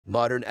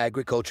Modern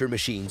agriculture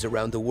machines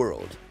around the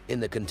world. In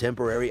the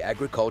contemporary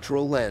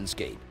agricultural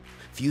landscape,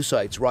 few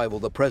sites rival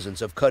the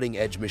presence of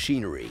cutting-edge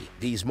machinery.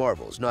 These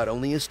marvels not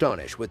only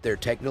astonish with their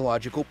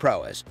technological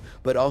prowess,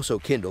 but also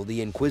kindle the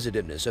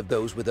inquisitiveness of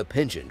those with a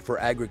penchant for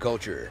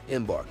agriculture.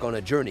 Embark on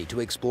a journey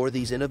to explore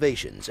these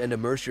innovations and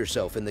immerse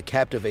yourself in the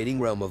captivating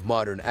realm of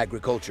modern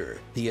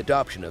agriculture. The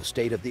adoption of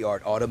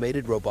state-of-the-art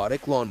automated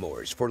robotic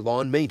lawnmowers for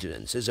lawn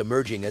maintenance is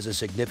emerging as a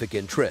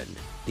significant trend.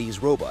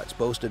 These robots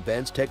boast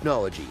advanced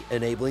technology,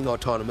 enabling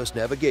autonomous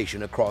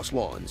navigation across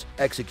lawns,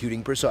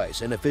 executing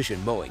precise and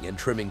efficient mowing and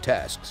trimming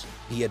tasks.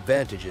 The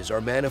advantages are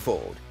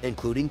manifold,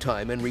 including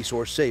time and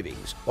resource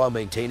savings, while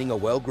maintaining a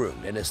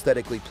well-groomed and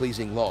aesthetically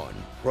pleasing lawn.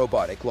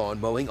 Robotic lawn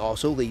mowing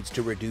also leads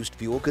to reduced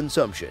fuel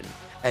consumption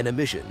and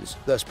emissions,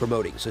 thus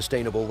promoting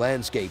sustainable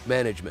landscape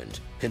management.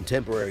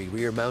 Contemporary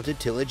rear-mounted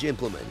tillage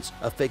implements,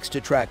 affixed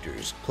to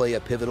tractors, play a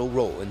pivotal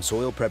role in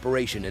soil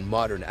preparation in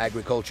modern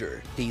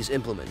agriculture. These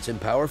implements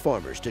empower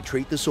farmers to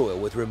treat the soil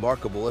with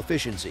remarkable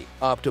efficiency,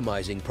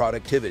 optimizing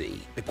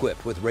productivity.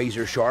 Equipped with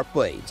razor-sharp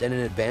blades and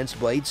an advanced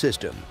blade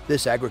system,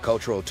 this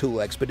agricultural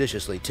tool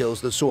expeditiously tills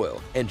the soil,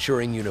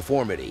 ensuring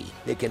uniformity.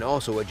 It can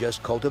also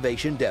adjust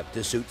cultivation depth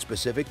to suit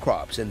specific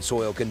crops and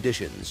soil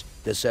conditions.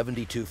 The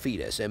 72 feet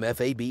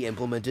SMFAB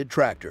implemented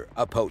tractor,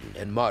 a potent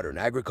and modern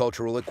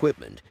agricultural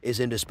equipment,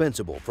 is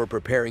indispensable for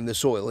preparing the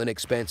soil in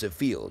expansive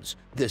fields.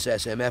 This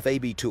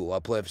SMFAB tool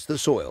uplifts the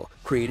soil,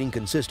 creating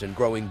consistent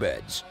growing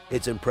beds.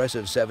 Its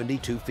impressive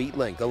 72 feet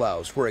length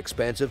allows for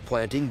expansive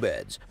planting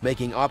beds,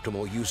 making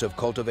optimal use of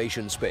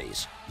cultivation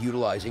space.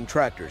 Utilizing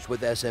tractors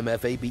with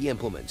SMFAB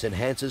implements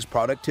enhances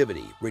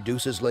productivity,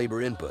 reduces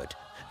labor input,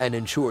 and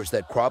ensures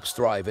that crops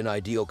thrive in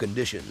ideal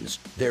conditions.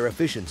 Their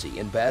efficiency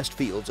in vast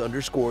fields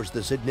underscores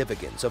the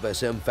significance of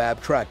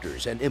SM-Fab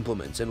tractors and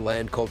implements in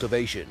land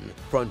cultivation.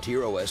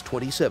 Frontier OS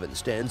 27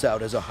 stands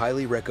out as a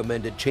highly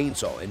recommended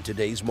chainsaw in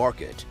today's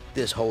market.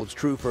 This holds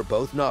true for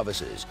both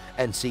novices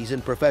and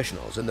seasoned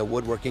professionals in the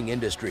woodworking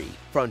industry.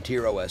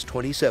 Frontier OS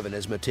 27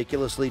 is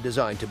meticulously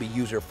designed to be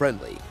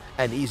user-friendly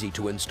and easy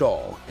to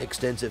install.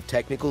 Extensive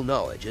technical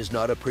knowledge is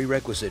not a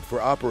prerequisite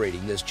for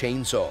operating this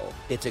chainsaw.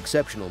 Its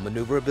exceptional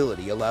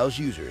maneuverability allows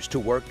users to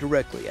work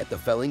directly at the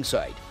felling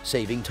site,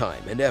 saving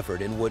time and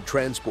effort in wood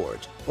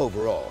transport.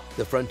 Overall,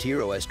 the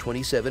Frontier OS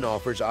 27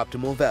 offers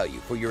optimal value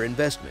for your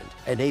investment,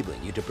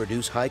 enabling you to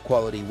produce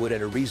high-quality wood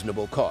at a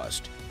reasonable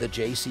cost. The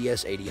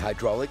JCS80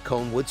 hydraulic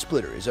cone wood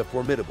splitter is a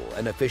formidable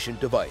and efficient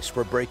device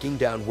for breaking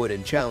down wood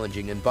in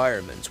challenging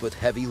environments with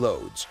heavy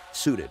loads.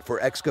 Suited for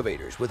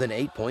excavators with an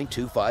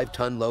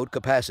 8.25-ton load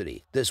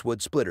capacity, this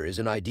wood splitter is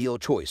an ideal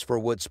choice for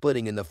wood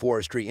splitting in the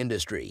forestry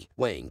industry.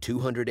 Weighing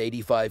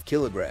 285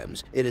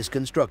 kilograms, it is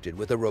constructed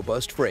with a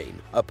robust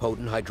frame, a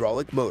potent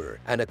hydraulic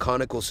motor, and a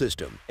conical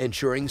system,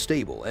 ensuring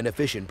stable and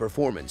efficient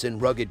performance in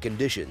rugged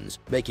conditions,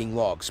 making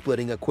log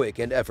splitting a quick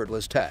and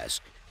effortless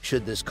task.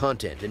 Should this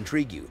content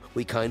intrigue you,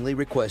 we kindly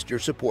request your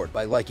support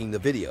by liking the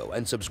video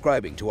and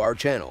subscribing to our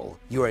channel.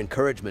 Your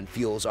encouragement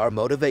fuels our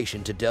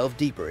motivation to delve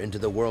deeper into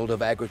the world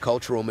of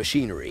agricultural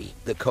machinery.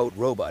 The Coat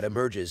robot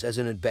emerges as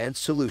an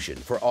advanced solution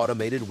for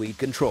automated weed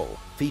control.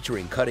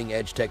 Featuring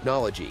cutting-edge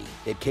technology,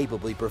 it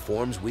capably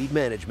performs weed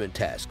management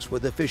tasks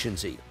with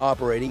efficiency,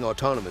 operating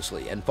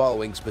autonomously and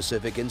following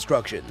specific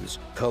instructions.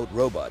 Coat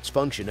robots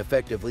function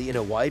effectively in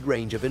a wide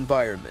range of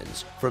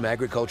environments, from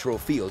agricultural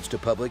fields to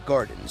public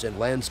gardens and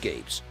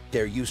landscapes.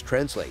 Their use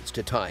translates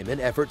to time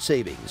and effort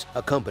savings,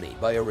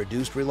 accompanied by a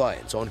reduced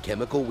reliance on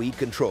chemical weed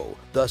control,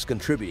 thus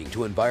contributing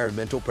to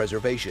environmental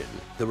preservation.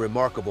 The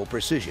remarkable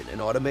precision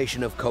and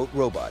automation of Coat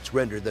robots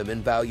render them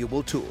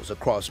invaluable tools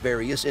across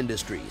various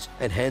industries,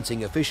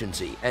 enhancing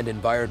efficiency and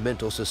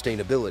environmental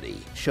sustainability.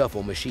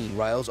 Shuffle Machine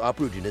Riles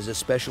Uprootin is a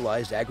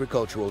specialized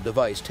agricultural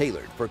device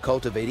tailored for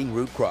cultivating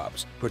root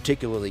crops,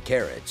 particularly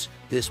carrots.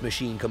 This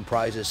machine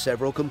comprises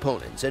several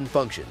components and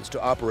functions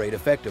to operate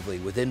effectively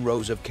within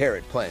rows of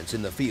carrot plants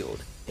in the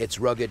field. Its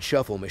rugged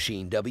shuffle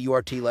machine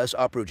WRT-less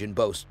uprootin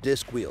boasts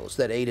disc wheels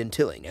that aid in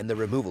tilling and the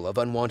removal of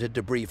unwanted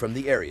debris from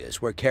the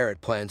areas where carrot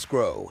plants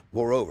grow.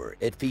 Moreover,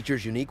 it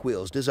features unique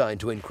wheels designed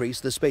to increase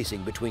the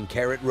spacing between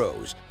carrot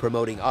rows,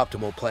 promoting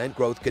optimal plant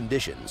growth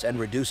conditions and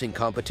reducing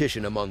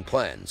competition among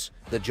plants.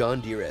 The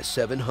John Deere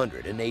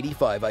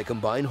S785i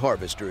Combine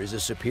Harvester is a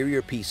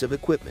superior piece of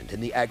equipment in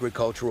the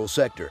agricultural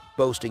sector,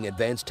 boasting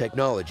advanced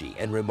technology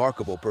and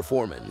remarkable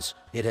performance.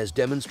 It has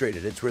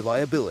demonstrated its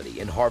reliability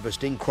in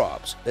harvesting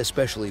crops,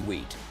 especially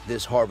wheat.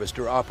 This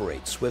harvester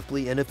operates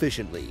swiftly and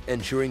efficiently,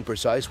 ensuring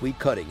precise wheat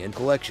cutting and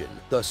collection,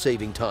 thus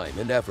saving time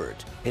and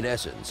effort. In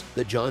essence,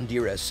 the John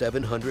Deere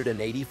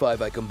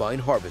S785i Combine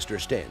Harvester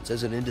stands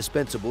as an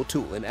indispensable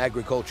tool in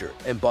agriculture,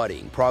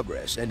 embodying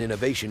progress and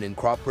innovation in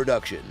crop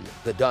production.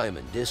 The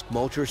Diamond Disc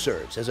Mulcher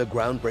serves as a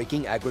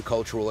groundbreaking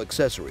agricultural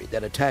accessory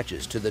that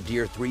attaches to the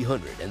Deere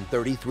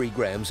 333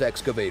 grams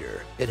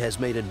excavator. It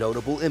has made a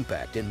notable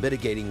impact in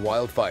mitigating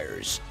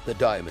wildfires. The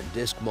Diamond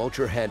Disc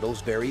Mulcher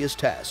handles various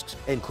tasks,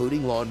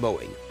 including lawn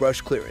mowing, brush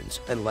clearance,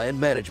 and land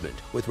management,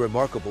 with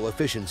remarkable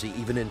efficiency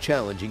even in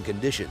challenging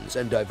conditions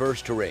and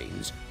diverse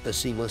terrains. The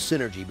seamless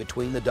synergy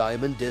between the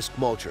Diamond Disc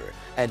Mulcher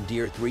and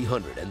Deere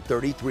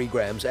 333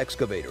 grams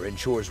excavator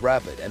ensures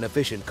rapid and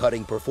efficient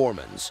cutting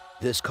performance.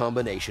 This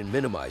combination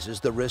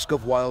minimizes the risk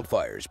of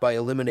wildfires by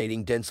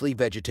eliminating densely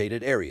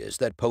vegetated areas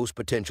that pose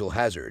potential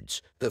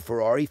hazards. The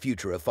Ferrari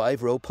Futura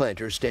 5-row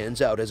planter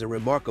stands out as a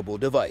remarkable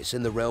device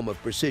in the realm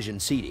of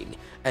precision seeding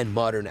and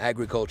modern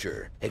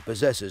agriculture. It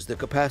possesses the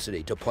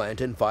capacity to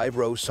plant in 5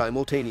 rows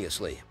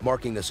simultaneously,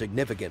 marking a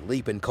significant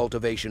leap in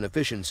cultivation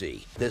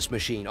efficiency. This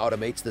machine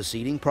automates the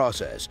seeding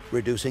process,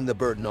 reducing the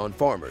burden on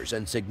farmers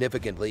and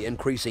significantly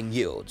increasing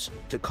yields.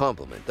 To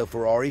complement the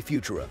Ferrari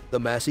Futura, the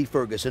Massey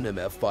Ferguson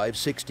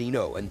MF516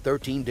 and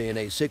 13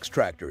 DNA 6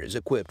 tractor is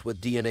equipped with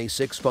DNA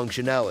 6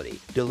 functionality,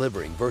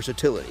 delivering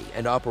versatility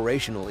and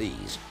operational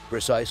ease.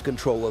 Precise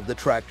control of the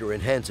tractor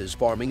enhances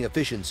farming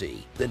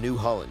efficiency. The New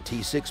Holland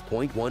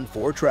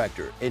T6.14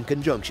 tractor, in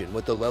conjunction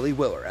with the Lely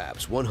Willer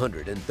Apps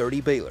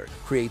 130 baler,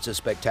 creates a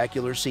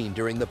spectacular scene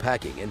during the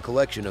packing and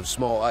collection of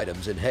small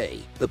items in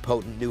hay. The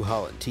potent New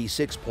Holland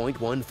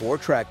T6.14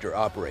 tractor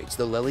operates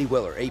the Lely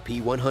Willer AP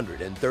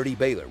 130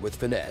 baler with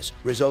finesse,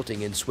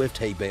 resulting in swift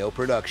hay bale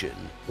production.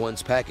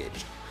 Once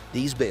packaged,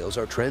 these bales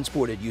are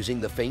transported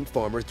using the Faint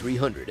Farmer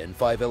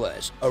 305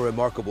 LS, a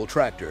remarkable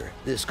tractor.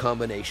 This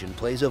combination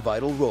plays a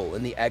vital role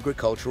in the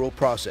agricultural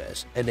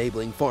process,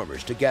 enabling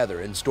farmers to gather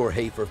and store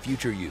hay for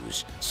future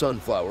use.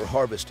 Sunflower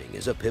harvesting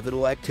is a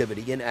pivotal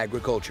activity in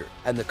agriculture,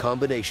 and the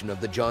combination of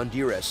the John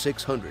Deere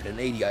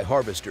S680i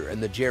harvester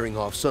and the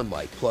Jerringhoff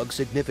Sunlight plug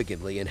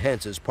significantly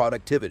enhances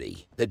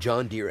productivity. The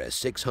John Deere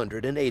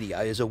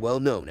S680i is a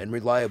well-known and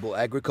reliable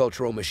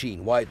agricultural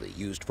machine widely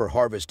used for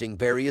harvesting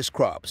various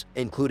crops,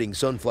 including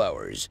sunflower.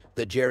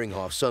 The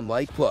Jerringhoff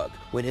Sunlight plug,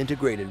 when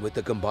integrated with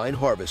the combine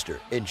harvester,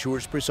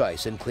 ensures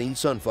precise and clean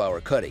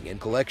sunflower cutting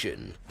and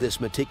collection. This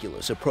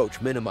meticulous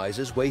approach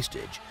minimizes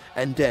wastage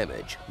and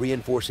damage,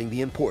 reinforcing the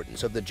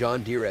importance of the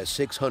John Deere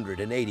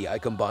S680i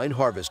combine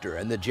harvester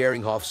and the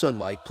Jerringhoff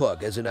Sunlight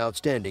plug as an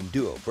outstanding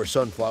duo for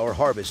sunflower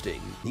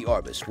harvesting. The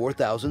Arbus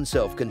 4000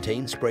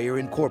 self-contained sprayer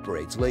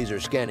incorporates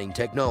laser scanning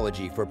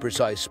technology for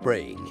precise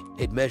spraying.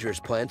 It measures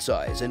plant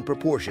size and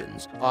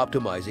proportions,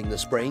 optimizing the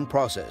spraying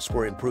process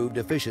for improved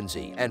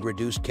efficiency and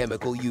reduced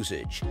chemical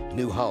usage.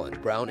 New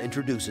Holland Brown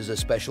introduces a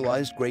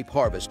specialized grape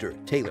harvester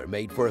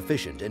tailor-made for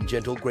efficient and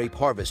gentle grape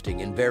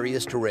harvesting in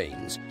various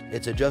terrains.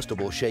 Its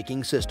adjustable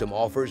shaking system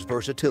offers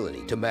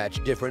versatility to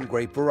match different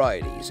grape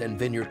varieties and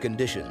vineyard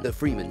conditions. The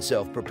Freeman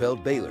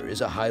self-propelled baler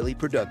is a highly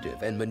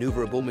productive and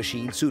maneuverable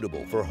machine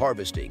suitable for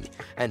harvesting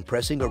and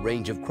pressing a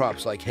range of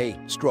crops like hay,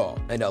 straw,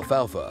 and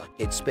alfalfa.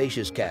 Its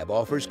spacious cab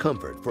offers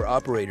comfort for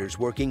operators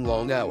working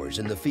long hours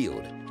in the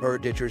field. Her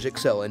ditchers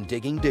excel in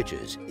digging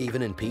ditches,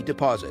 even in peat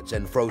deposits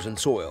and frozen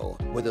soil.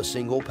 With a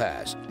single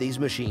pass, these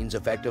machines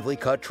effectively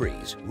cut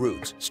trees,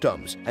 roots,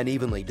 stumps, and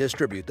evenly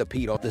distribute the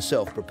peat on the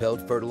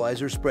self-propelled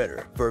fertilizer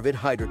spreader. Fervid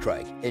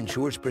Hydrotrike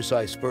ensures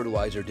precise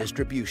fertilizer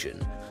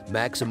distribution,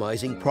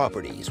 maximizing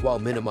properties while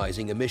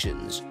minimizing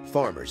emissions.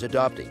 Farmers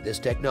adopting this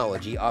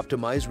technology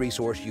optimize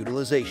resource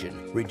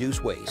utilization,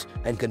 reduce waste,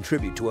 and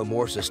contribute to a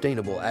more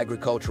sustainable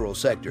agricultural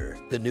sector.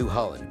 The New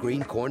Holland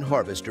Green Corn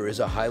Harvester is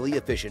a highly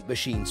efficient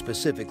machine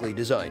specifically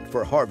designed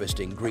for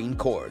harvesting green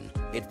corn.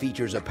 It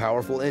features a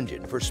powerful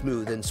engine for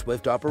smooth and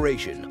swift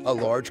operation, a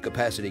large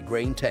capacity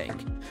grain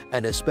tank,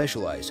 and a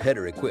specialized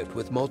header equipped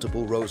with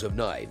multiple rows of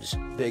knives.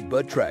 Big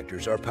Bud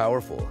tractors are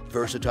powerful,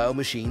 versatile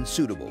machines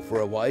suitable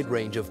for a wide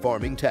range of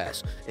farming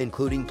tasks,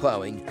 including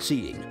plowing,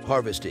 seeding,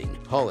 harvesting,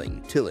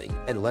 hauling, tilling,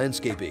 and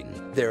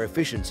landscaping. Their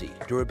efficiency,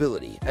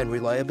 durability, and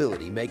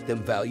reliability make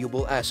them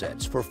valuable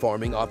assets for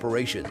farming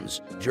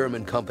operations.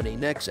 German company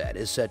Nexat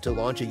is set to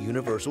launch a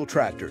universal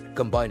tractor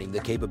combining the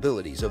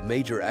capabilities of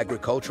major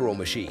agricultural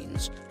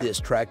machines. This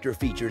tractor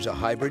features a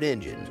hybrid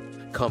engine,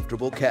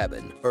 comfortable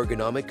cabin,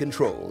 ergonomic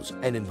controls,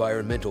 and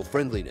environmental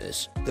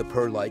friendliness. The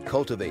Perlite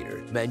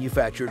Cultivator,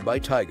 manufactured by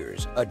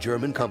Tigers, a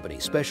German company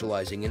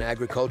specializing in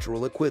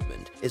agricultural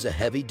equipment, is a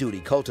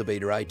heavy-duty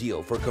cultivator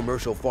ideal for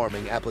commercial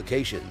farming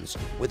applications.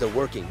 With a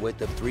working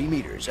width of 3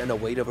 meters and a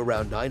weight of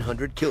around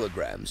 900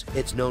 kilograms,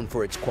 it's known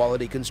for its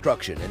quality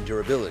construction and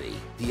durability.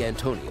 The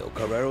Antonio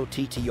Carrero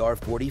TTR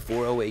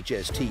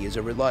 440HST is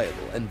a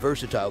reliable and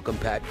versatile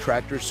compact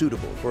tractor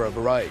suitable for a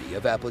variety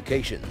of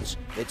applications.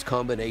 Its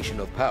combination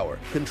of power,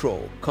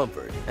 control,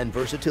 comfort, and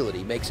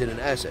versatility makes it an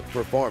asset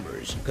for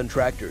farmers,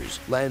 contractors,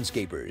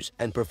 landscapers,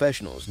 and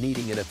professionals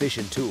needing an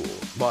efficient tool.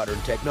 Modern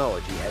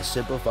technology has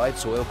simplified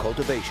soil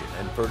cultivation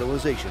and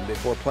fertilization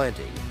before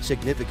planting,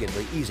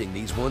 significantly easing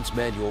these once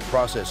manual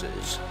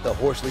processes. The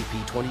Horsley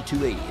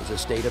P2280 is a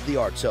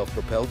state-of-the-art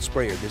self-propelled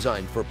sprayer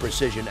designed for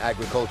precision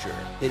agriculture.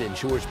 It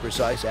ensures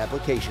precise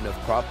application of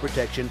crop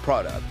protection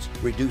products,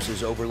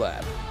 reduces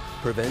overlap,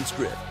 prevents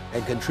drift,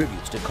 and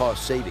contributes to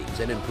cost savings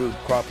and improved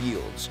crop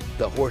yields.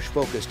 The Horsch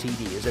Focus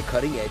TD is a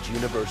cutting-edge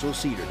universal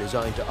seeder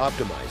designed to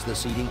optimize the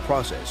seeding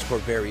process for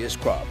various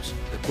crops.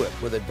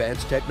 Equipped with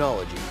advanced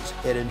technologies,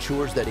 it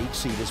ensures that each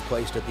seed is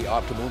placed at the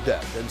optimal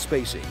depth and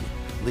spacing,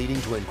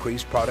 leading to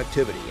increased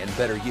productivity and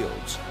better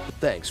yields.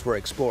 Thanks for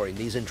exploring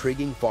these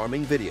intriguing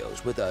farming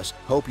videos with us.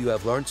 Hope you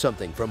have learned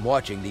something from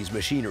watching these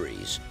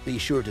machineries. Be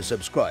sure to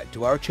subscribe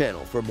to our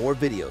channel for more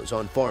videos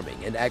on farming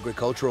and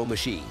agricultural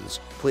machines.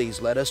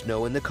 Please let us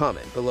know in the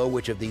comment below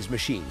which of these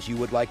machines you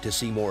would like to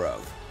see more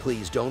of.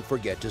 Please don't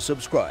forget to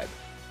subscribe,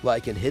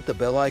 like, and hit the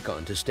bell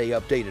icon to stay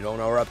updated on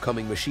our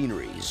upcoming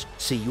machineries.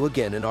 See you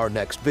again in our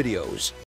next videos.